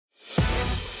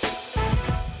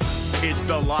It's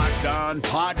the Locked On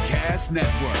Podcast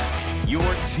Network, your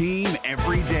team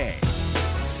every day.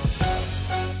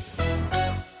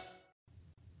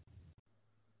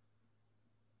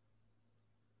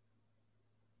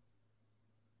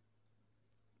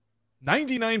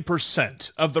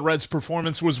 "99% of the Reds'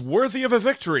 performance was worthy of a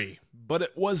victory, but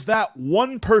it was that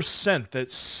 1%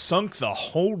 that sunk the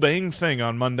whole dang thing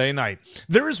on Monday night.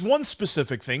 There is one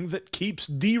specific thing that keeps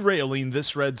derailing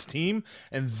this Reds team,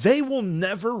 and they will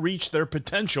never reach their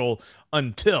potential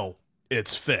until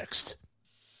it's fixed."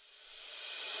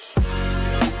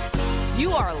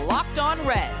 You are Locked On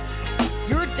Reds,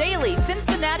 your daily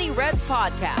Cincinnati Reds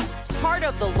podcast, part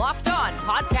of the Locked On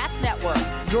Podcast Network,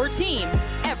 your team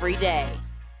every day.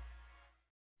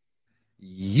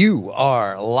 You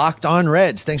are Locked On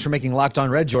Reds. Thanks for making Locked On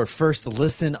Reds your first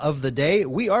listen of the day.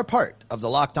 We are part of the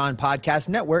Locked On Podcast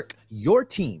Network, your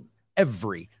team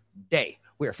every day.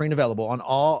 We are free and available on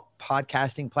all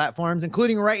podcasting platforms,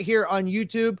 including right here on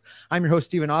YouTube. I'm your host,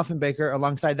 Stephen Offenbaker.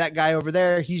 Alongside that guy over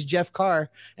there, he's Jeff Carr,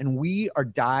 and we are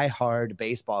diehard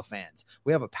baseball fans.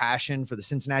 We have a passion for the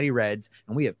Cincinnati Reds,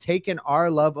 and we have taken our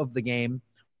love of the game,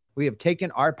 we have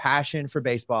taken our passion for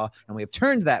baseball, and we have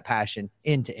turned that passion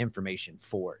into information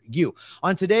for you.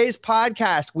 On today's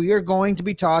podcast, we are going to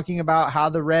be talking about how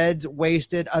the Reds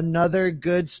wasted another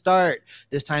good start.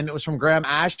 This time it was from Graham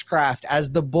Ashcraft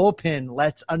as the bullpen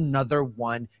lets another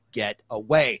one get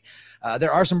away.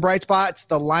 There are some bright spots.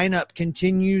 The lineup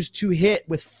continues to hit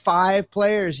with 5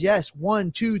 players. Yes,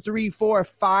 1, 2, 3, 4,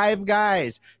 5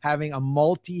 guys having a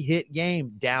multi-hit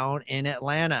game down in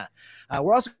Atlanta.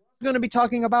 We're also going to be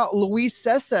talking about Luis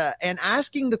Cessa and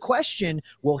asking the question,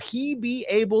 will he be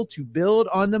able to build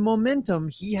on the momentum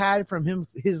he had from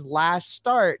his last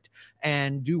start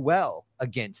and do well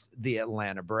against the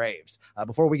Atlanta Braves?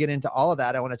 Before we get into all of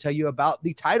that, I want to tell you about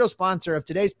the title sponsor of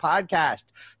today's podcast,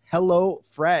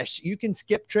 HelloFresh. You can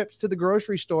skip trips to the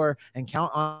grocery store and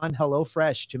count on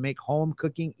HelloFresh to make home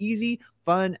cooking easy,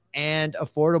 fun, and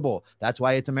affordable. That's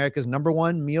why it's America's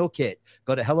 #1 meal kit.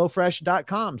 Go to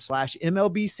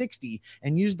HelloFresh.com/MLB60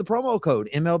 and use the promo code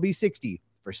MLB60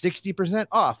 for 60%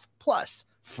 off plus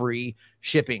free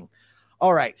shipping.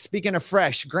 All right, speaking of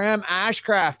fresh, Graham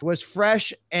Ashcraft was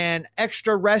fresh and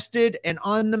extra rested and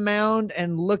on the mound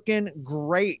and looking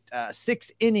great.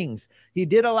 6 innings. He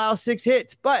did allow 6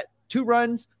 hits, but 2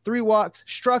 runs, 3 walks,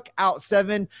 struck out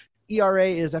 7. ERA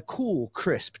is a cool,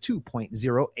 crisp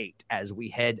 2.08 as we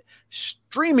head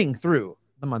streaming through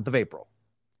the month of April.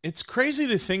 It's crazy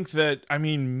to think that,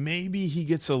 maybe he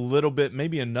gets a little bit,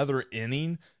 maybe another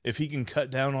inning if he can cut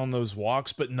down on those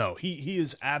walks. But no, he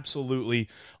is absolutely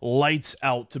lights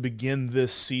out to begin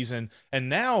this season. And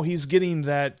now he's getting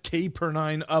that K per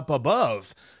 9 up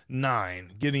above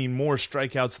 9, getting more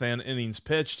strikeouts than innings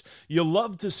pitched. You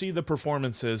love to see the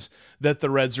performances that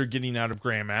the Reds are getting out of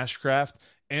Graham Ashcraft.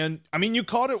 And, you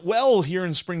called it well here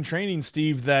in spring training,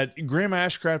 Steve, that Graham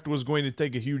Ashcraft was going to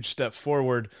take a huge step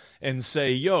forward and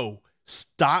say, yo,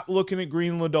 stop looking at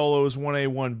Green Lodolo as 1A,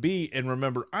 1B, and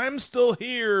remember, I'm still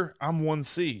here, I'm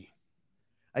 1C.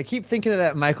 I keep thinking of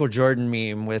that Michael Jordan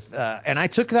meme with, and I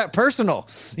took that personal.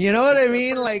 You know what I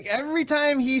mean? Like every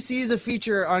time he sees a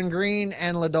feature on Green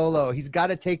and Lodolo, he's got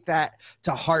to take that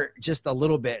to heart just a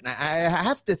little bit. And I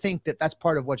have to think that that's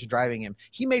part of what's driving him.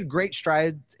 He made great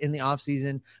strides in the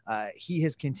offseason. He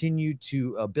has continued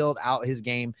to build out his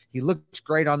game. He looks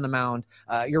great on the mound.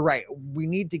 You're right. We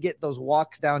need to get those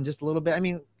walks down just a little bit.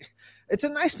 It's a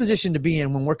nice position to be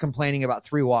in when we're complaining about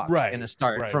 3 walks in a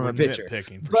start from a pitcher.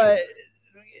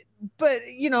 But,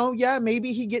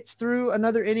 maybe he gets through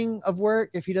another inning of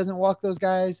work if he doesn't walk those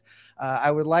guys.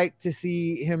 I would like to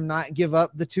see him not give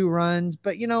up the 2 runs.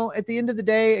 But, at the end of the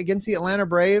day, against the Atlanta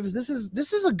Braves, this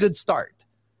is a good start.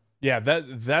 Yeah,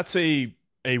 that's a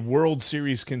World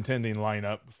Series contending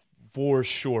lineup for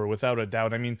sure, without a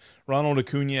doubt. Ronald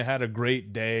Acuna had a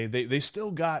great day. They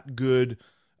still got good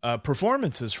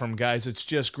performances from guys. It's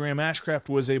just Graham Ashcraft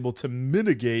was able to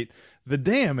mitigate the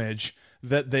damage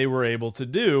that they were able to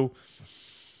do,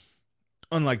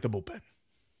 unlike the bullpen.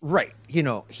 Right.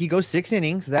 He goes 6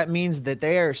 innings. That means that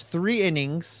there's 3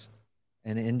 innings,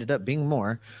 and it ended up being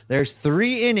more. There's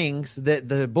 3 innings that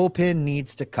the bullpen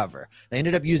needs to cover. They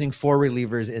ended up using 4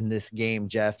 relievers in this game,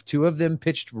 Jeff. 2 of them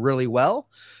pitched really well.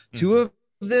 2 of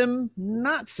them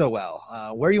not so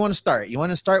well. Where do you want to start? You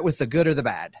want to start with the good or the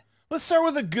bad? Let's start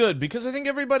with the good, because I think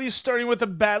everybody's starting with the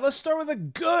bad. Let's start with the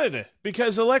good,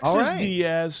 because Alexis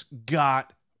Diaz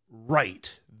got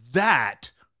right.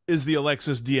 That is the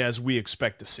Alexis Diaz we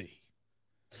expect to see.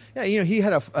 Yeah, he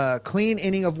had a clean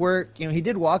inning of work. He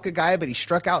did walk a guy, but he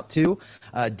struck out 2,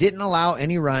 didn't allow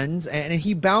any runs, and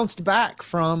he bounced back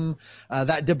from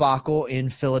that debacle in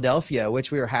Philadelphia,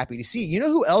 which we were happy to see. You know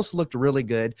who else looked really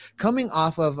good coming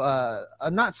off of a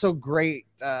not so great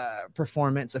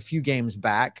performance a few games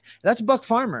back? That's Buck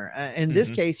Farmer. In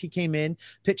this case, he came in,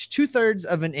 pitched 2/3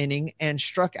 of an inning, and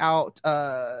struck out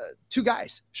 2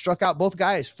 guys, struck out both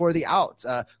guys for the outs.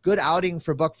 Good outing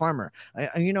for Buck Farmer.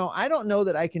 I don't know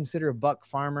that I consider Buck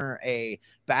Farmer a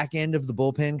back end of the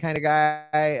bullpen kind of guy,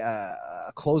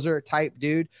 a closer type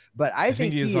dude, but I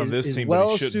think he is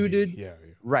well suited. Yeah.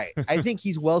 Right. I think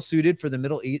he's well suited for the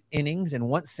middle innings. And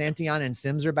once Santillan and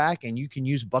Sims are back and you can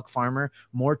use Buck Farmer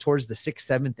more towards the 6th,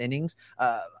 7th innings,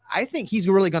 I think he's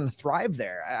really going to thrive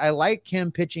there. I like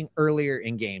him pitching earlier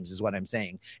in games is what I'm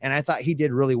saying. And I thought he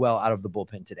did really well out of the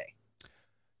bullpen today.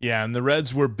 Yeah, and the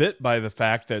Reds were bit by the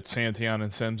fact that Santillan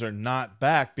and Sims are not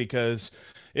back, because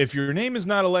if your name is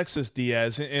not Alexis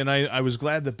Diaz, and I was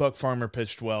glad that Buck Farmer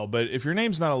pitched well, but if your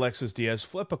name's not Alexis Diaz,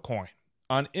 flip a coin.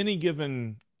 On any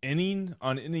given inning,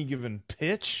 on any given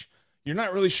pitch, you're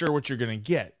not really sure what you're going to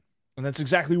get. And that's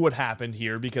exactly what happened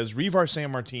here, because Reiver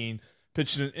Sanmartin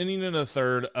pitched an inning and a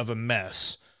third of a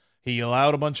mess. He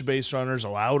allowed a bunch of base runners,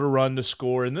 allowed a run to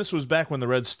score, and this was back when the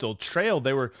Reds still trailed.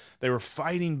 They were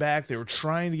fighting back. They were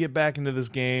trying to get back into this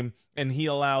game, and he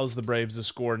allows the Braves to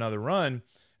score another run.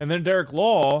 And then Derek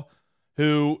Law,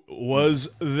 who was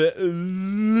the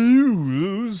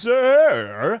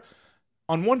loser,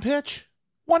 on one pitch.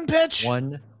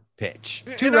 2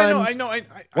 runs. I know.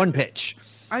 One pitch.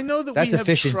 I know that that's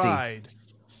efficiency. I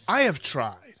have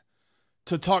tried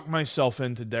to talk myself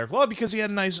into Derek Law because he had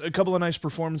a couple of nice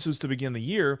performances to begin the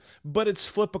year, but it's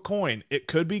flip a coin. It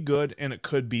could be good and it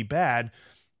could be bad.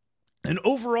 And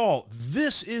overall,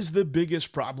 this is the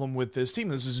biggest problem with this team.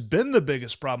 This has been the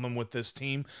biggest problem with this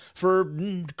team for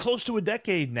close to a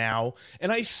decade now.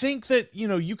 And I think that,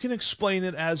 you can explain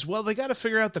it as, well, they got to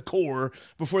figure out the core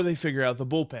before they figure out the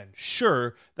bullpen.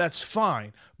 Sure, that's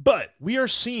fine. But we are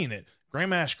seeing it. Graham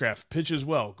Ashcraft pitches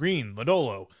well. Green,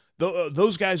 Lodolo,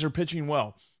 those guys are pitching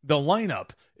well. The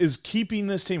lineup is keeping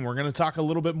this team. We're going to talk a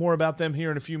little bit more about them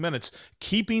here in a few minutes.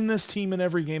 Keeping this team in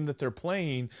every game that they're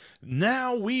playing.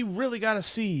 Now we really got to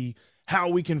see how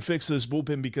we can fix this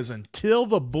bullpen, because until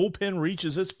the bullpen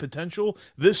reaches its potential,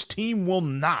 this team will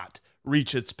not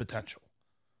reach its potential.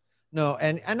 No,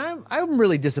 and I'm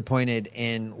really disappointed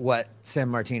in what Sam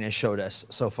Martinez showed us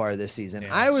so far this season.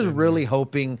 Yeah, I was really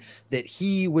hoping that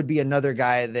he would be another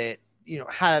guy that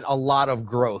had a lot of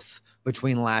growth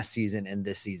between last season and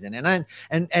this season.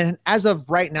 And as of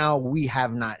right now, we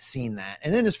have not seen that.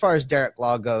 And then as far as Derek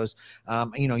Law goes,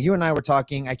 you and I were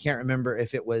talking, I can't remember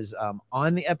if it was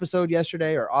on the episode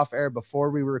yesterday or off air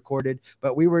before we recorded,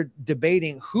 but we were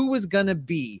debating who was going to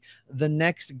be the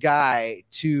next guy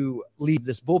to leave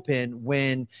this bullpen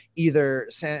when either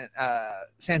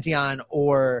Santillan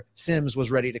or Sims was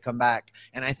ready to come back.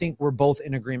 And I think we're both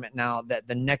in agreement now that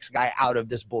the next guy out of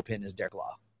this bullpen is Derek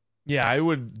Law. Yeah, I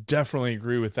would definitely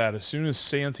agree with that. As soon as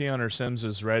Santillan or Sims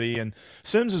is ready, and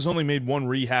Sims has only made one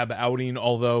rehab outing,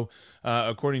 although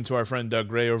according to our friend Doug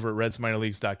Gray over at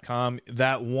RedsMinorLeagues.com,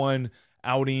 that one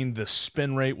outing, the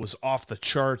spin rate was off the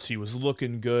charts. He was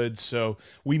looking good, so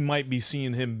we might be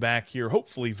seeing him back here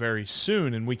hopefully very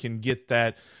soon, and we can get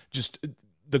that, just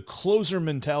the closer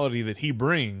mentality that he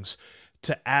brings,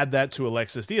 to add that to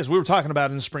Alexis Diaz. We were talking about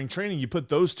in spring training, you put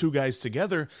those two guys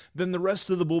together, then the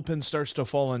rest of the bullpen starts to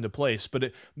fall into place.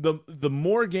 But the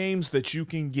more games that you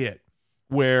can get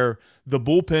where the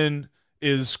bullpen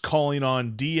is calling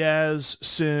on Diaz,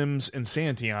 Sims, and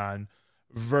Santillan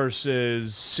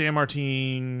versus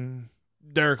Sanmartin,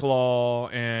 Derek Law,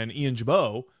 and Ian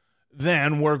Jabot,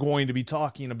 then we're going to be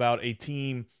talking about a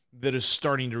team that is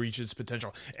starting to reach its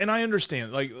potential. And I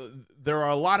understand, there are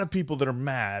a lot of people that are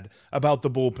mad about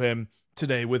the bullpen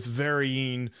today with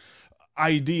varying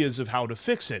ideas of how to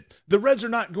fix it. The Reds are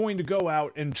not going to go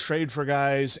out and trade for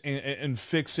guys and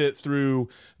fix it through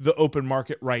the open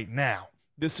market right now.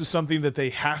 This is something that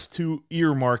they have to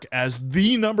earmark as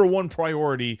the number one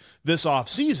priority this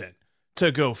offseason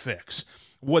to go fix.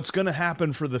 What's going to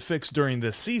happen for the fix during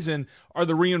this season are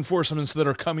the reinforcements that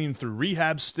are coming through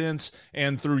rehab stints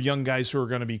and through young guys who are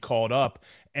going to be called up.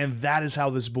 And that is how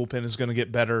this bullpen is going to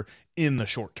get better in the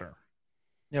short term.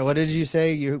 Yeah, what did you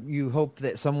say? You hope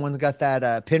that someone's got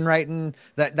that pin writing,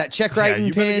 that check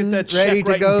writing pin ready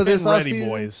to go this offseason?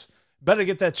 Boys. Better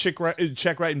get that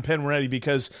check writing pen ready,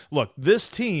 because, look, this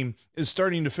team is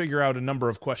starting to figure out a number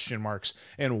of question marks.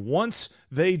 And once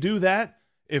they do that,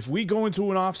 if we go into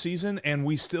an offseason and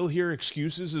we still hear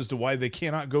excuses as to why they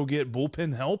cannot go get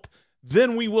bullpen help,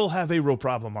 then we will have a real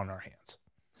problem on our hands.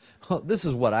 Well, this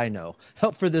is what I know.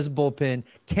 Help for this bullpen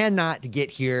cannot get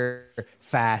here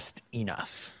fast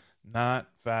enough. Not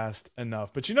fast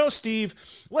enough. But Steve,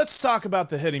 let's talk about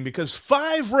the hitting, because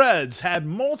 5 Reds had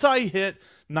multi-hit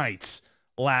nights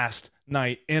last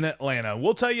night in Atlanta.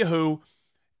 We'll tell you who.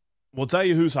 We'll tell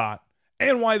you who's hot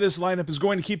and why this lineup is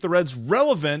going to keep the Reds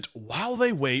relevant while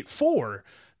they wait for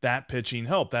that pitching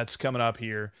help. That's coming up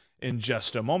here in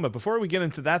just a moment. Before we get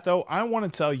into that, though, I want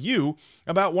to tell you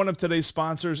about one of today's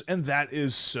sponsors, and that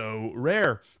is So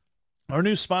Rare. Our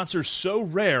new sponsor, So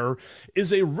Rare,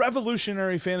 is a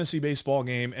revolutionary fantasy baseball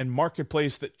game and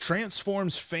marketplace that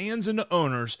transforms fans into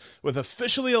owners with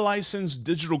officially licensed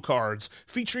digital cards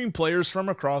featuring players from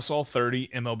across all 30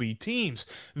 MLB teams.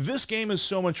 This game is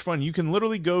so much fun. You can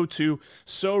literally go to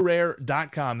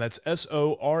sorare.com. That's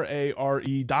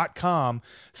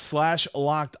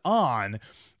SORARE.com/locked-on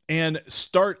and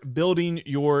start building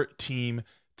your team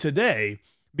today.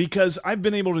 Because I've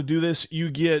been able to do this, you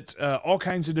get all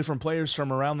kinds of different players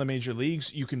from around the major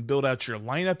leagues. You can build out your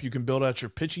lineup, you can build out your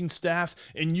pitching staff,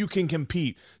 and you can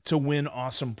compete to win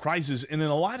awesome prizes. And in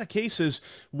a lot of cases,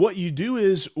 what you do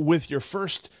is with your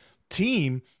first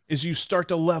team is you start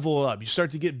to level up. You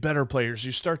start to get better players.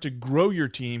 You start to grow your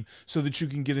team so that you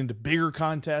can get into bigger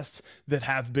contests that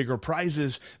have bigger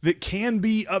prizes that can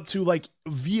be up to like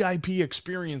VIP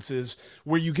experiences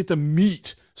where you get to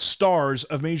meet stars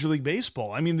of Major League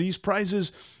Baseball. I mean, these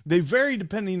prizes, they vary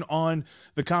depending on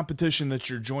the competition that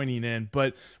you're joining in,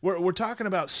 but we're talking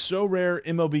about So Rare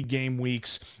MLB Game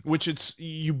Weeks, which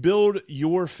you build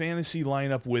your fantasy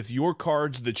lineup with your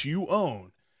cards that you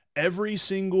own. Every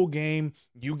single game,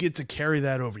 you get to carry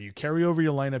that over. You carry over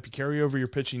your lineup, you carry over your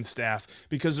pitching staff,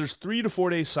 because there's 3 to 4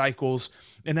 day cycles,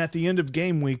 and at the end of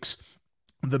game weeks,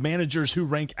 the managers who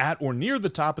rank at or near the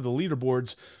top of the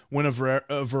leaderboards win a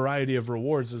variety of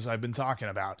rewards, as I've been talking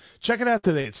about. Check it out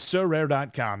today. It's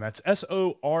sorare.com. That's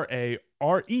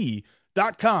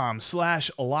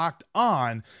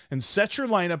SORARE.com/locked-on and set your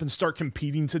lineup and start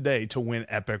competing today to win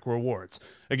epic rewards.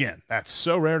 Again, that's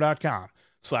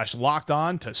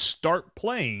sorare.com/locked-on to start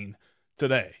playing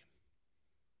today.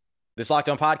 This Locked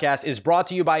On podcast is brought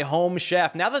to you by Home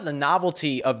Chef. Now that the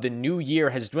novelty of the new year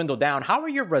has dwindled down, how are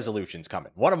your resolutions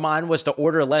coming? One of mine was to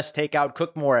order less takeout,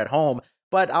 cook more at home,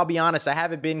 but I'll be honest, I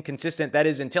haven't been consistent. That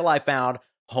is until I found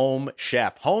Home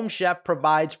Chef. Home Chef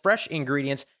provides fresh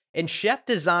ingredients and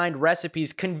chef-designed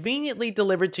recipes conveniently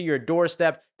delivered to your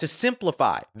doorstep to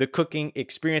simplify the cooking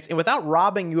experience and without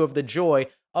robbing you of the joy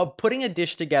of putting a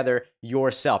dish together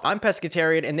yourself. I'm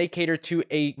pescatarian, and they cater to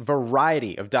a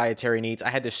variety of dietary needs. I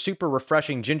had this super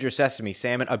refreshing ginger sesame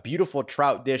salmon, a beautiful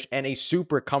trout dish, and a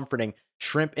super comforting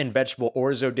shrimp and vegetable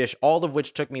orzo dish, all of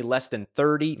which took me less than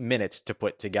 30 minutes to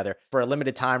put together. For a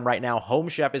limited time right now, Home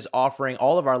Chef is offering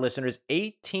all of our listeners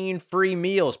 18 free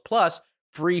meals, plus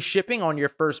free shipping on your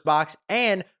first box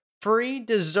and free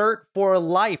dessert for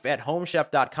life at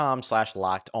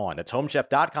homechef.com/locked-on. That's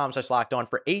homechef.com/locked-on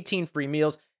for 18 free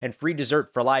meals and free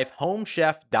dessert for life.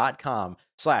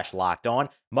 Homechef.com/locked-on.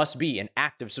 Must be an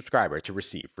active subscriber to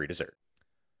receive free dessert.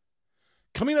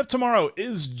 Coming up tomorrow,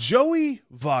 is Joey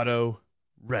Votto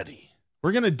ready?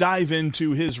 We're going to dive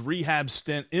into his rehab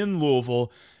stint in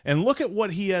Louisville and look at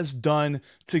what he has done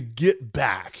to get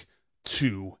back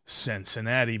to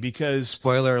Cincinnati, because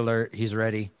Spoiler alert, he's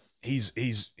ready. He's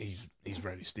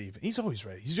ready, Steve. He's always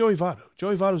ready. He's Joey Votto.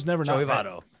 Joey Votto's never not ready.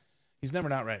 He's never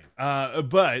not ready.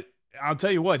 But I'll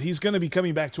tell you what, he's going to be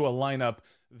coming back to a lineup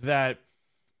that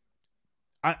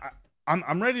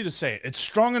I'm ready to say it. It's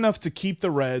strong enough to keep the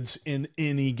Reds in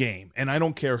any game. And I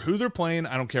don't care who they're playing.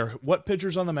 I don't care what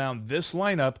pitcher's on the mound. This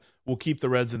lineup will keep the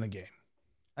Reds in the game.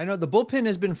 I know the bullpen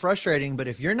has been frustrating, but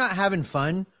if you're not having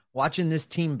fun watching this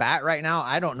team bat right now,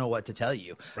 I don't know what to tell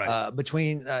you. Right.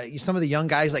 Between some of the young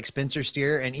guys like Spencer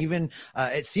Steer and even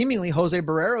it's seemingly Jose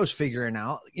Barrero's figuring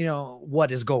out,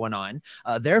 what is going on.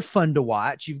 They're fun to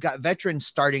watch. You've got veterans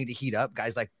starting to heat up,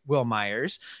 guys like Will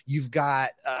Myers. You've got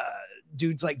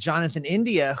dudes like Jonathan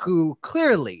India, who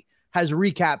clearly has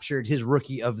recaptured his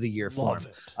Rookie of the Year form.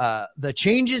 The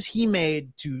changes he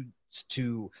made to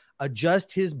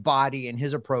adjust his body and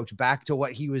his approach back to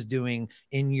what he was doing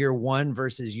in year 1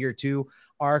 versus year 2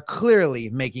 are clearly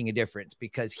making a difference,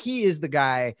 because he is the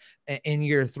guy in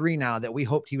year 3 now that we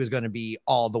hoped he was going to be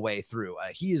all the way through.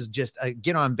 He is just a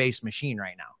get on base machine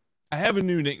right now. I have a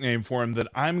new nickname for him that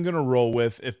I'm going to roll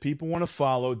with. If people want to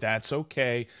follow, that's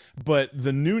okay. But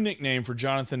the new nickname for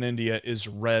Jonathan India is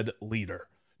Red Leader.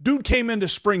 Dude came into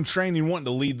spring training wanting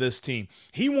to lead this team.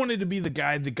 He wanted to be the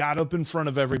guy that got up in front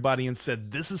of everybody and said,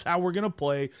 this is how we're going to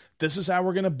play. This is how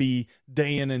we're going to be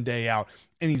day in and day out.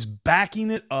 And he's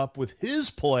backing it up with his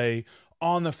play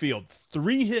on the field.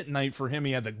 3-hit night for him.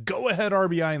 He had the go-ahead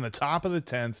RBI in the top of the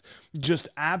 10th, just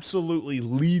absolutely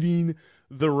leading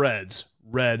the Reds.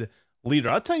 Red leader.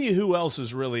 I'll tell you who else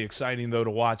is really exciting, though,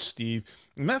 to watch, Steve.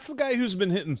 And that's the guy who's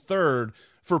been hitting third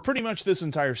for pretty much this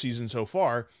entire season so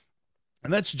far,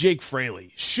 and that's Jake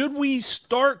Fraley. Should we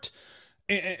start...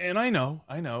 And I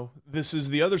know, this is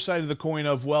the other side of the coin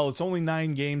of, well, it's only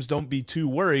 9 games, don't be too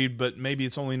worried, but maybe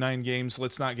it's only 9 games,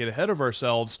 let's not get ahead of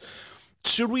ourselves.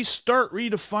 Should we start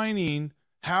redefining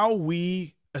how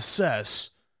we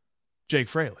assess Jake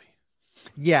Fraley?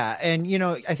 Yeah, and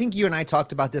I think you and I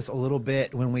talked about this a little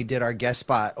bit when we did our guest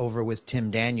spot over with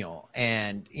Tim Daniel,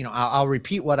 and I'll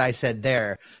repeat what I said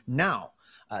there now.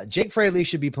 Jake Fraley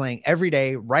should be playing every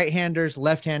day, right-handers,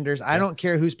 left-handers. I don't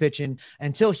care who's pitching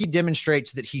until he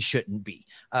demonstrates that he shouldn't be.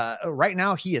 Right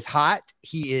now, he is hot.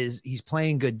 He's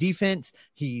playing good defense.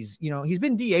 He's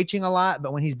been DHing a lot,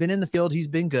 but when he's been in the field, he's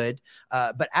been good.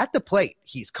 But at the plate,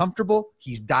 he's comfortable.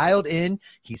 He's dialed in.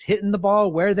 He's hitting the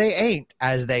ball where they ain't,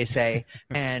 as they say.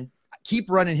 And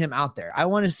keep running him out there. I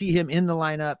want to see him in the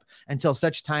lineup until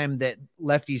such time that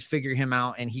lefties figure him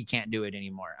out and he can't do it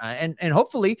anymore. And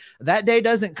hopefully that day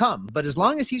doesn't come. But as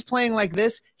long as he's playing like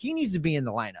this, he needs to be in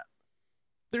the lineup.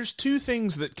 There's 2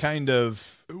 things that kind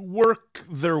of work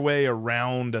their way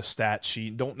around a stat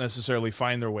sheet, don't necessarily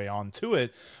find their way onto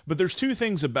it. But there's 2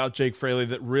 things about Jake Fraley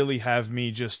that really have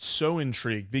me just so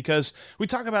intrigued, because we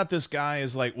talk about this guy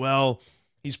as like, well,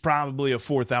 he's probably a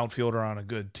 4th outfielder on a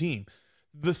good team.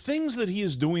 The things that he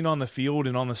is doing on the field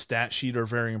and on the stat sheet are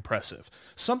very impressive.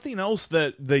 Something else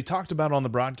that they talked about on the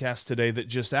broadcast today that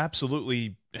just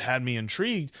absolutely had me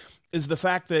intrigued is the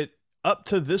fact that up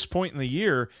to this point in the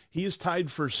year, he is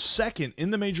tied for 2nd in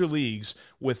the major leagues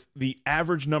with the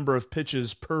average number of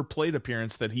pitches per plate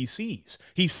appearance that he sees.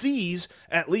 He sees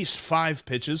at least 5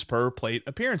 pitches per plate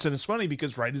appearance. And it's funny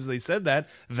because right as they said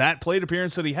that plate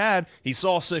appearance that he had, he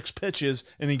saw 6 pitches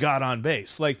and he got on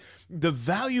base. Like, the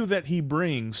value that he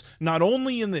brings, not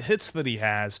only in the hits that he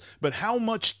has, but how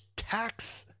much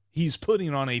tax he's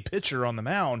putting on a pitcher on the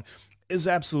mound is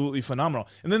absolutely phenomenal.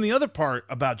 And then the other part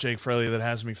about Jake Fraley that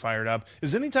has me fired up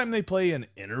is anytime they play an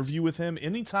interview with him,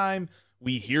 anytime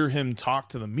we hear him talk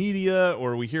to the media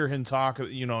or we hear him talk,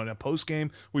 in a post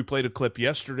game, we played a clip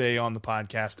yesterday on the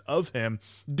podcast of him.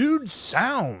 Dude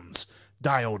sounds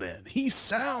dialed in. He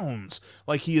sounds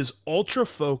like he is ultra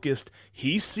focused.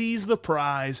 He sees the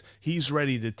prize. He's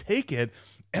ready to take it.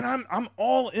 And I'm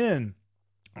all in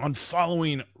on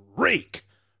following Rake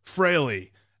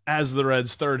Fraley as the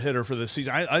Reds' 3rd hitter for this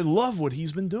season. I love what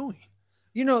he's been doing.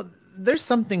 There's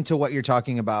something to what you're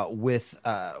talking about with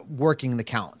working the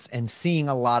counts and seeing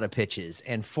a lot of pitches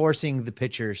and forcing the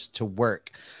pitchers to work.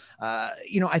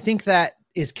 I think that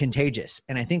is contagious.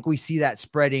 And I think we see that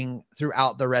spreading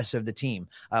throughout the rest of the team.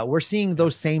 We're seeing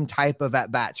those same type of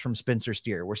at-bats from Spencer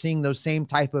Steer. We're seeing those same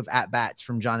type of at-bats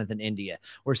from Jonathan India.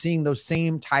 We're seeing those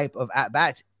same type of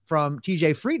at-bats from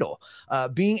TJ Friedel,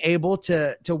 being able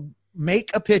to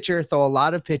make a pitcher throw a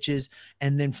lot of pitches,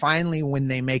 and then finally when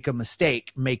they make a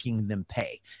mistake, making them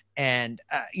pay. And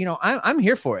I'm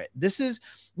here for it. This is,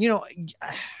 you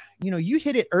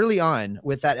hit it early on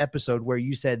with that episode where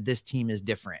you said this team is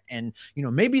different, and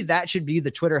maybe that should be the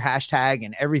Twitter hashtag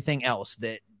and everything else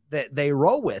that they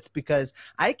roll with, because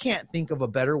I can't think of a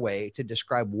better way to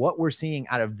describe what we're seeing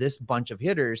out of this bunch of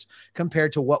hitters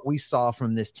compared to what we saw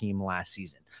from this team last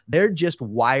season. They're just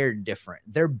wired different.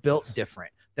 They're built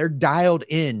different. They're dialed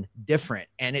in different,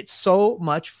 and it's so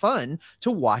much fun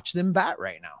to watch them bat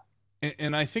right now.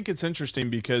 And I think it's interesting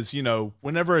because,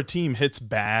 whenever a team hits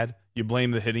bad, you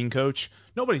blame the hitting coach.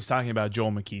 Nobody's talking about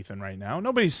Joel McKeithen right now.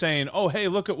 Nobody's saying, oh, hey,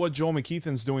 look at what Joel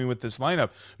McKeithen's doing with this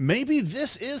lineup. Maybe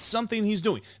this is something he's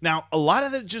doing. Now, a lot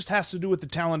of it just has to do with the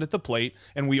talent at the plate,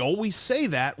 and we always say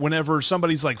that whenever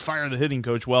somebody's like, fire the hitting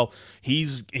coach. Well,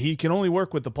 he can only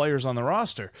work with the players on the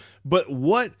roster. But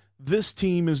what this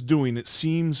team is doing, it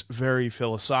seems very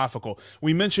philosophical.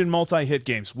 We mentioned multi-hit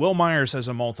games. Will Myers has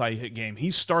a multi-hit game.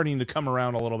 He's starting to come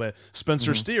around a little bit.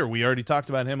 Spencer Steer, we already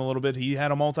talked about him a little bit. He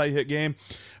had a multi-hit game.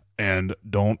 And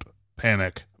don't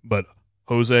panic, but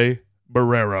Jose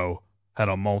Barrero had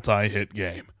a multi-hit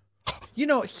game.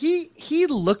 He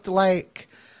looked like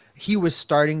he was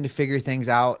starting to figure things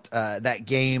out. That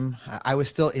game, I was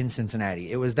still in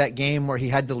Cincinnati. It was that game where he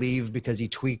had to leave because he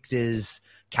tweaked his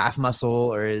calf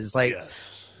muscle or his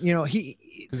because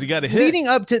he got a hit. Leading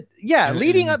up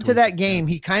to that game,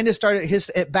 he kind of started his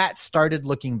at bat started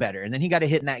looking better, and then he got a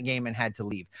hit in that game and had to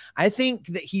leave. I think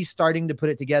that he's starting to put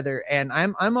it together, and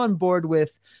I'm on board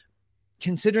with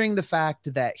considering the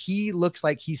fact that he looks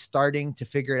like he's starting to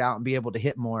figure it out and be able to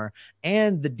hit more,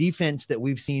 and the defense that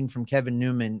we've seen from Kevin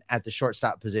Newman at the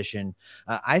shortstop position,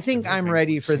 I think I'm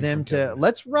ready for them to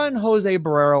let's run Jose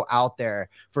Barrero out there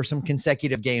for some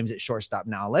consecutive games at shortstop.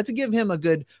 Now let's give him a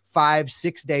good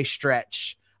 5-6 day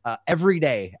stretch every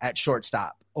day at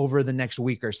shortstop over the next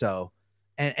week or so,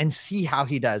 and see how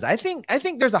he does. I think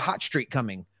there's a hot streak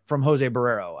coming from Jose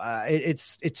Barrero.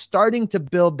 It's starting to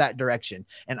build that direction,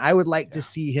 and I would like to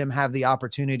see him have the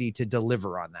opportunity to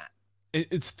deliver on that.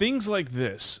 It's things like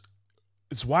this.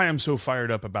 It's why I'm so fired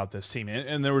up about this team.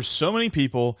 And there were so many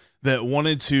people that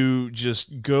wanted to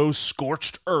just go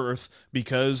scorched earth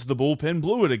because the bullpen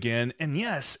blew it again. And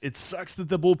yes, it sucks that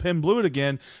the bullpen blew it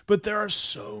again, but there are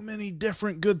so many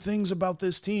different good things about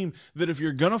this team that if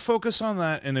you're going to focus on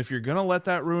that, and if you're going to let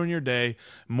that ruin your day,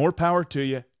 more power to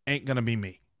you. Ain't going to be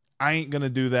me. I ain't going to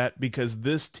do that, because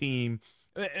this team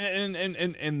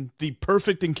and the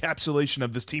perfect encapsulation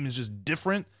of this team is just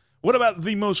different. What about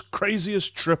the most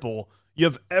craziest triple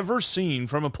you've ever seen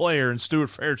from a player in Stuart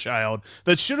Fairchild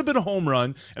that should have been a home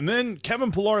run, and then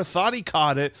Kevin Pillar thought he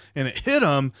caught it, and it hit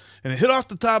him, and it hit off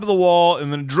the top of the wall,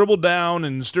 and then dribbled down,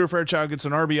 and Stuart Fairchild gets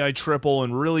an RBI triple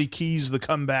and really keys the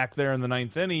comeback there in the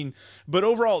 9th inning. But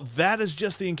overall, that is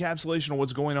just the encapsulation of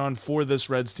what's going on for this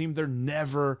Reds team. They're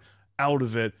never out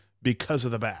of it because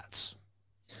of the bats.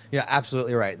 Yeah,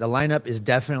 absolutely right. The lineup is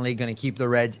definitely going to keep the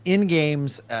Reds in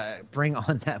games. Bring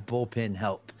on that bullpen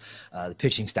help. The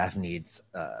pitching staff needs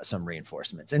some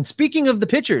reinforcements. And speaking of the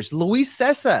pitchers, Luis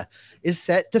Cessa is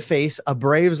set to face a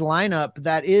Braves lineup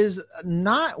that is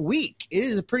not weak. It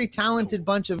is a pretty talented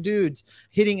bunch of dudes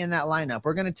hitting in that lineup.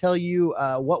 We're going to tell you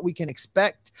what we can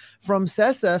expect from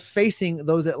Cessa facing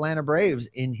those Atlanta Braves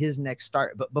in his next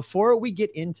start. But before we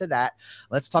get into that,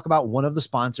 let's talk about one of the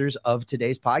sponsors of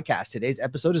today's podcast. Today's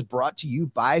episode is brought to you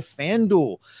by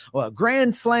FanDuel. Well,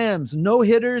 grand slams, no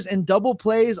hitters, and double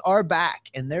plays are back,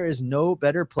 and there is no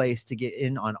better place to get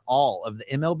in on all of the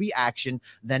MLB action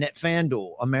than at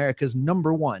FanDuel, America's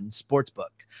 #1 sportsbook.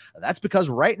 That's because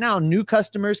right now, new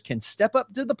customers can step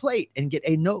up to the plate and get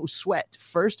a no sweat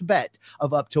first bet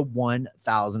of up to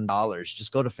 $1,000.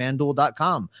 Just go to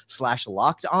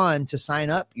FanDuel.com/locked on to sign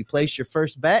up. You place your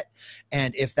first bet,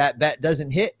 and if that bet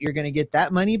doesn't hit, you're going to get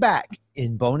that money back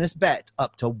in bonus bet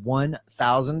up to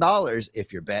 $1,000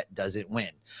 if your bet doesn't win.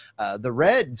 The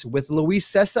Reds with Luis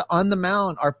Cessa on the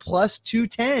mound are plus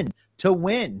 210 to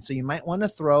win. So you might want to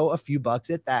throw a few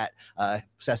bucks at that.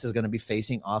 Cessa is going to be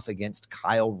facing off against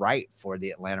Kyle Wright for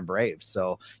the Atlanta Braves.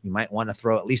 So you might want to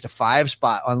throw at least a 5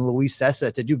 spot on Luis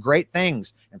Cessa to do great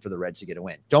things and for the Reds to get a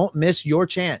win. Don't miss your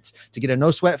chance to get a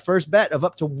no sweat first bet of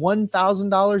up to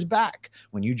 $1,000 back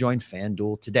when you join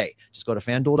FanDuel today. Just go to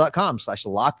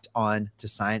FanDuel.com/locked on to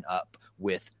sign up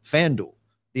with FanDuel,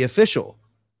 the official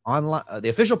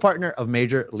partner of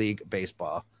Major League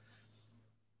Baseball.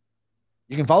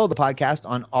 You can follow the podcast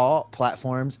on all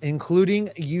platforms, including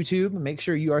YouTube. Make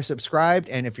sure you are subscribed.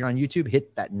 And if you're on YouTube,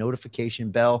 hit that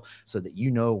notification bell so that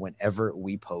you know whenever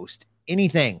we post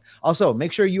anything. Also,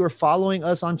 make sure you are following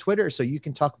us on Twitter so you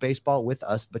can talk baseball with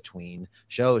us between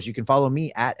shows. You can follow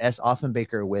me at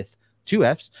 @SOffenbaker with 2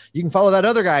 Fs. You can follow that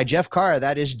other guy, Jeff Carr.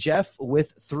 That is Jeff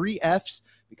with 3 Fs.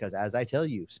 Because as I tell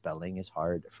you, spelling is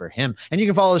hard for him. And you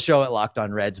can follow the show at Locked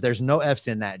On Reds. There's no Fs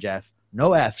in that, Jeff.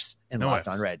 No Fs in Locked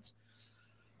On Reds.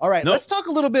 All right, let's talk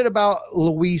a little bit about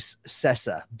Luis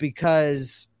Cessa,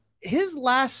 because his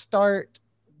last start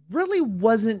really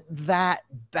wasn't that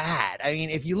bad. I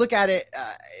mean, if you look at it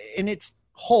in its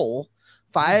whole,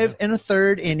 5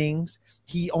 1/3 innings,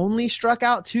 he only struck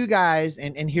out 2 guys.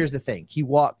 And here's the thing. He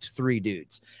walked 3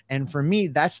 dudes. And for me,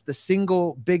 that's the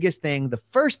single biggest thing. The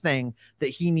first thing that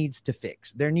he needs to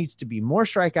fix. There needs to be more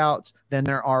strikeouts than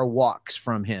there are walks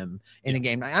from him in a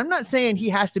game. Now, I'm not saying he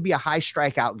has to be a high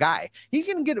strikeout guy.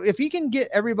 If he can get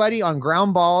everybody on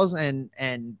ground balls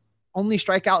and only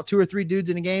strike out 2 or 3 dudes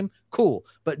in a game, cool.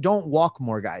 But don't walk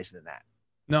more guys than that.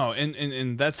 No,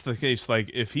 and that's the case. Like,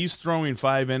 if he's throwing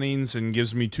 5 innings and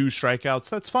gives me 2 strikeouts,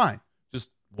 that's fine. Just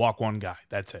walk 1 guy.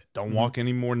 That's it. Don't walk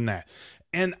any more than that.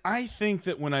 And I think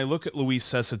that when I look at Luis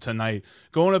Cessa tonight,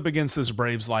 going up against this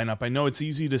Braves lineup, I know it's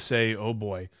easy to say, oh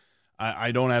boy,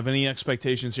 I don't have any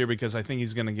expectations here because I think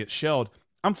he's going to get shelled.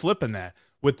 I'm flipping that.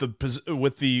 With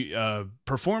the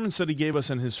performance that he gave us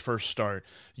in his first start,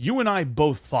 you and I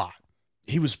both thought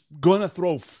he was going to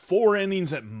throw 4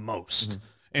 innings at most.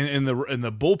 And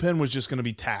the bullpen was just going to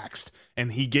be taxed.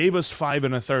 And he gave us 5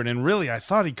 1/3. And really, I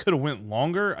thought he could have went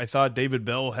longer. I thought David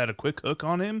Bell had a quick hook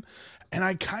on him. And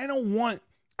I kind of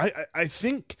I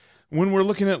think when we're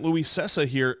looking at Luis Cessa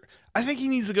here, I think he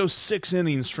needs to go 6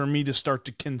 innings for me to start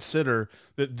to consider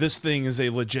that this thing is a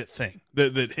legit thing,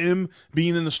 that him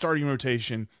being in the starting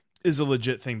rotation is a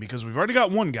legit thing, because we've already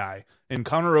got one guy in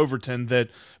Connor Overton that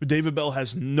David Bell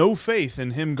has no faith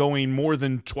in him going more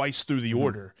than twice through the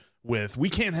order with. We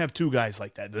can't have 2 guys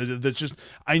like that. That's just,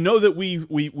 I know that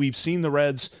we've seen the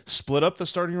Reds split up the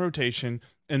starting rotation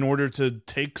in order to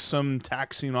take some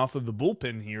taxing off of the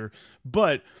bullpen here,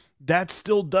 but that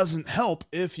still doesn't help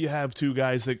if you have 2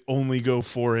 guys that only go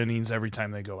 4 innings every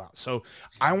time they go out. So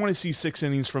I want to see 6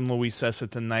 innings from Luis Cessa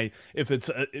tonight. If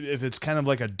it's kind of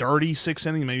like a dirty 6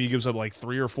 inning, maybe he gives up like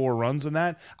 3 or 4 runs in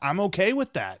that, I'm okay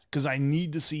with that, because I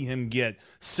need to see him get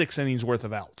 6 innings worth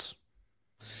of outs.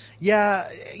 Yeah,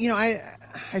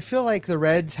 I feel like the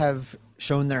Reds have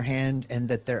shown their hand and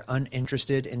that they're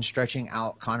uninterested in stretching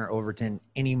out Connor Overton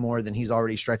any more than he's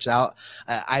already stretched out.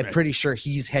 I'm pretty sure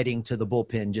he's heading to the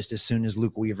bullpen just as soon as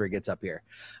Luke Weaver gets up here.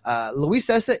 Luis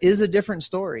Cessa is a different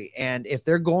story, and if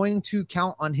they're going to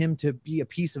count on him to be a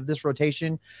piece of this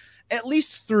rotation, at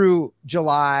least through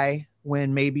July,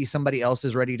 when maybe somebody else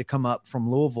is ready to come up from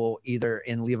Louisville, either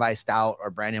in Levi Stout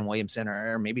or Brandon Williamson,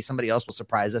 or maybe somebody else will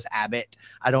surprise us, Abbott.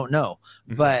 I don't know.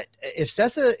 But if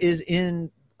Cessa is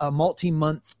in a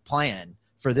multi-month plan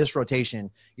for this rotation,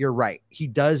 you're right. He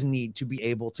does need to be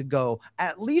able to go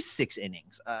at least 6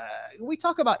 innings. We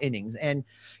talk about innings, and,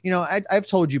 I've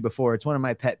told you before, it's one of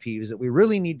my pet peeves that we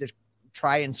really need to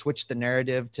try and switch the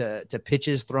narrative to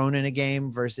pitches thrown in a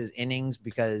game versus innings,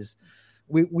 because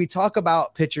we talk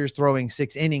about pitchers throwing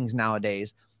 6 innings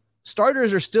nowadays.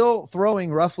 Starters are still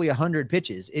throwing roughly 100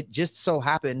 pitches. It just so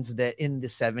happens that in the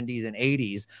 70s and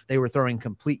 80s, they were throwing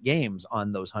complete games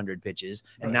on those 100 pitches,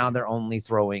 and now they're only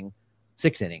throwing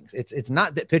 6 innings. It's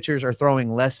not that pitchers are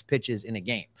throwing less pitches in a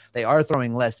game. They are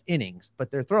throwing less innings,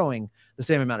 but they're throwing the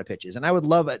same amount of pitches. And I would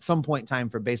love at some point in time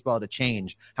for baseball to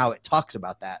change how it talks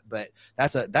about that, but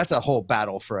that's a whole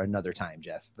battle for another time,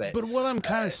 Jeff. But what I'm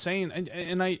kind of saying,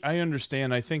 and I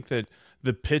understand, I think that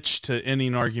the pitch to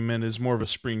inning argument is more of a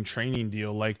spring training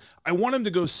deal. Like, I want him to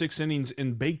go 6 innings,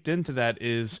 and baked into that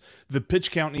is the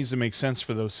pitch count needs to make sense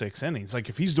for those 6 innings. Like,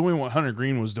 if he's doing what Hunter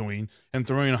Green was doing and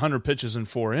throwing 100 pitches in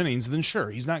 4 innings, then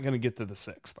sure, he's not going to get to the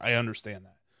 6th. I understand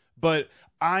that. But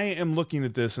I am looking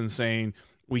at this and saying,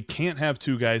 we can't have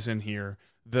 2 guys in here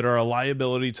that are a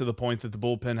liability to the point that the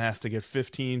bullpen has to get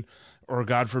 15 or,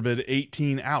 God forbid,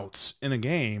 18 outs in a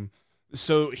game.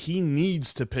 So he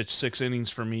needs to pitch 6 innings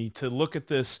for me to look at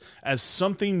this as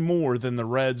something more than the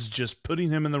Reds just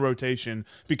putting him in the rotation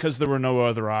because there were no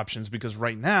other options. Because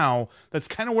right now, that's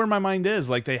kind of where my mind is.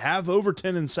 Like, they have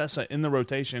Overton and Cessa in the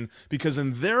rotation because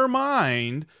in their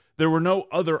mind, there were no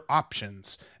other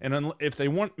options. And if they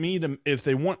want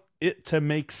it to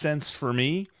make sense for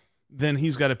me, then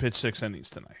he's got to pitch 6 innings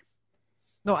tonight.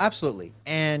 No, absolutely.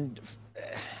 And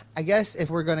I guess if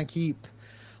we're going to keep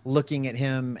looking at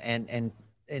him and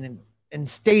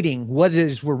stating what it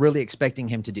is we're really expecting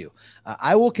him to do,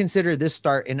 I will consider this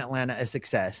start in Atlanta a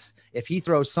success if he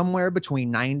throws somewhere between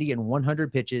 90 and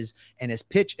 100 pitches and is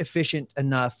pitch efficient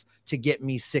enough to get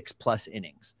me 6+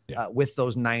 innings with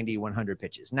those 90, 100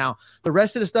 pitches. Now, the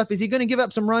rest of the stuff, is he going to give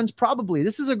up some runs? Probably.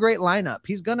 This is a great lineup.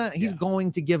 He's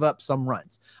going to give up some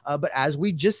runs. But as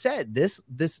we just said, this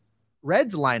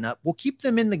Reds lineup will keep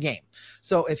them in the game.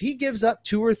 So if he gives up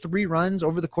 2 or 3 runs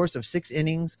over the course of 6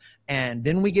 innings, and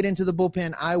then we get into the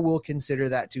bullpen, I will consider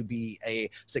that to be a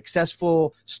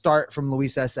successful start from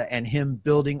Luis Cessa and him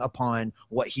building upon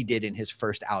what he did in his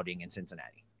first outing in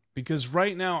Cincinnati. Because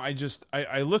right now,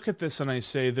 I look at this and I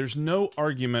say, there's no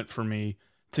argument for me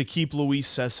to keep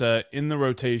Luis Cessa in the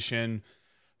rotation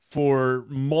for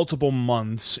multiple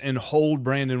months and hold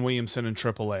Brandon Williamson in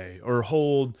AAA or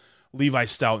hold Levi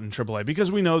Stout in AAA,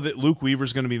 because we know that Luke Weaver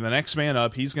is going to be the next man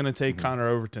up. He's going to take Connor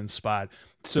Overton's spot.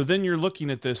 So then you're looking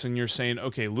at this and you're saying,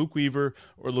 okay, Luke Weaver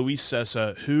or Luis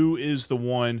Cessa, who is the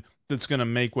one that's going to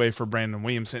make way for Brandon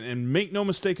Williamson? And make no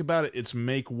mistake about it, it's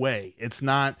make way. It's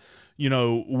not,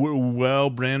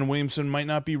 Brandon Williamson might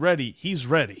not be ready. He's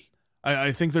ready.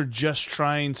 I think they're just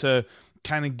trying to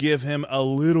kind of give him a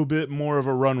little bit more of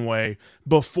a runway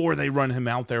before they run him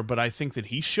out there. But I think that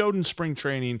he showed in spring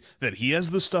training that he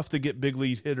has the stuff to get big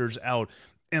league hitters out.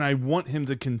 And I want him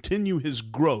to continue his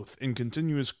growth and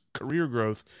continue his career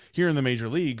growth here in the major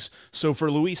leagues. So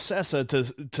for Luis Cessa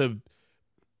to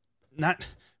not,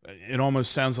 it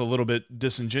almost sounds a little bit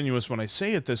disingenuous when I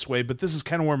say it this way, but this is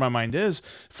kind of where my mind is.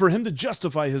 For him to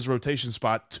justify his rotation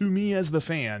spot, to me as the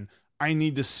fan, I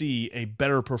need to see a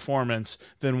better performance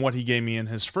than what he gave me in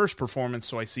his first performance,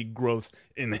 so I see growth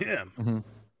in him. Mm-hmm.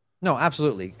 No,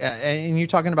 absolutely. And you're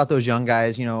talking about those young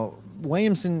guys,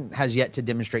 Williamson has yet to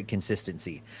demonstrate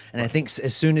consistency. And I think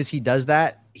as soon as he does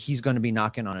that, he's going to be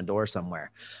knocking on a door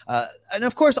somewhere. And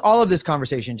of course, all of this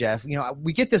conversation, Jeff,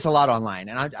 we get this a lot online,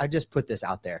 and I just put this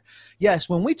out there. Yes,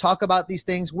 when we talk about these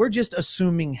things, we're just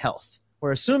assuming health.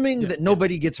 We're assuming that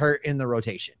nobody gets hurt in the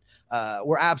rotation.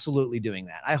 We're absolutely doing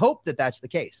that. I hope that that's the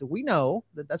case. So we know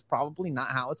that that's probably not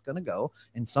how it's going to go.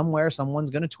 And somewhere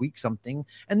someone's going to tweak something.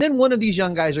 And then one of these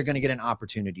young guys are going to get an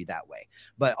opportunity that way.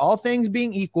 But all things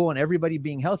being equal and everybody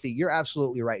being healthy, you're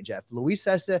absolutely right, Jeff. Luis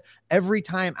Cessa, every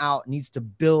time out, needs to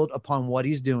build upon what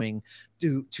he's doing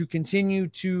to continue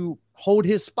to hold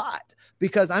his spot.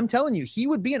 Because I'm telling you, he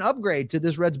would be an upgrade to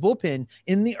this Reds bullpen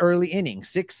in the early innings,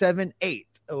 6, 7, 8.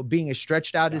 Being as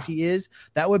stretched out as he is,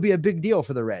 that would be a big deal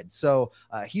for the Reds. So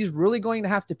he's really going to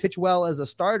have to pitch well as a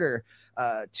starter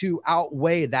to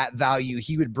outweigh that value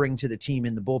he would bring to the team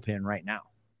in the bullpen right now.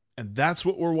 And that's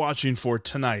what we're watching for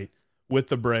tonight with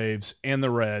the Braves and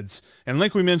the Reds. And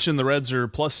like we mentioned, the Reds are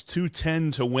plus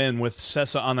 210 to win with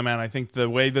Cessa on the mound. I think the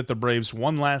way that the Braves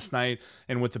won last night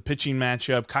and with the pitching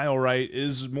matchup, Kyle Wright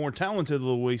is more talented than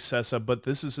Luis Cessa, but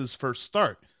this is his first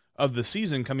start of the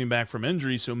season coming back from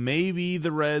injury, so maybe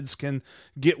the Reds can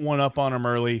get one up on him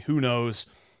early. Who knows?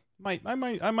 I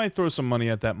might throw some money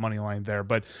at that money line there,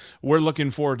 but we're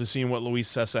looking forward to seeing what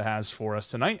Luis Cessa has for us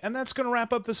tonight, and that's going to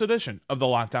wrap up this edition of the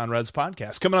Locked On Reds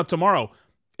podcast. Coming up tomorrow,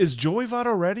 is Joey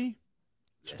Votto ready?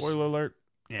 Yes. Spoiler alert.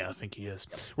 Yeah, I think he is.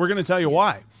 We're going to tell you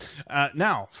why.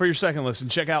 Now, for your second listen,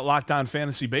 check out Locked On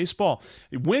Fantasy Baseball.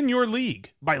 Win your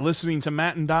league by listening to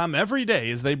Matt and Dom every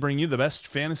day as they bring you the best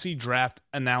fantasy draft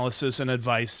analysis and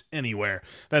advice anywhere.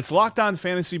 That's Locked On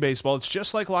Fantasy Baseball. It's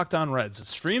just like Locked On Reds.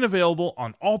 It's free and available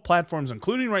on all platforms,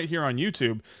 including right here on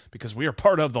YouTube, because we are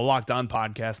part of the Locked On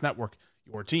Podcast Network,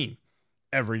 your team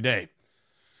every day.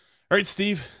 All right,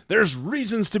 Steve, there's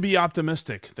reasons to be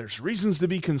optimistic. There's reasons to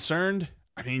be concerned.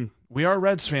 I mean, we are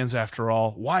Reds fans after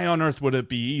all. Why on earth would it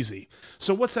be easy?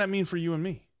 So what's that mean for you and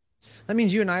me? That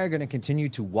means you and I are going to continue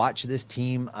to watch this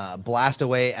team blast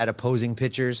away at opposing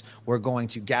pitchers. We're going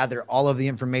to gather all of the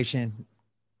information,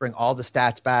 bring all the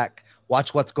stats back,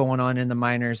 watch what's going on in the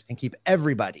minors, and keep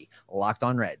everybody locked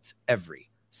on Reds every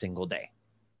single day.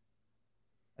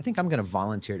 I think I'm going to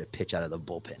volunteer to pitch out of the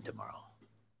bullpen tomorrow.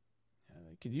 Yeah,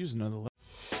 they could use another.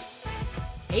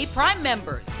 Hey, Prime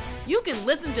members. You can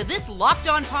listen to this Locked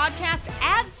On podcast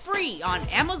ad-free on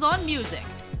Amazon Music.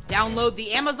 Download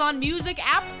the Amazon Music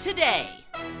app today.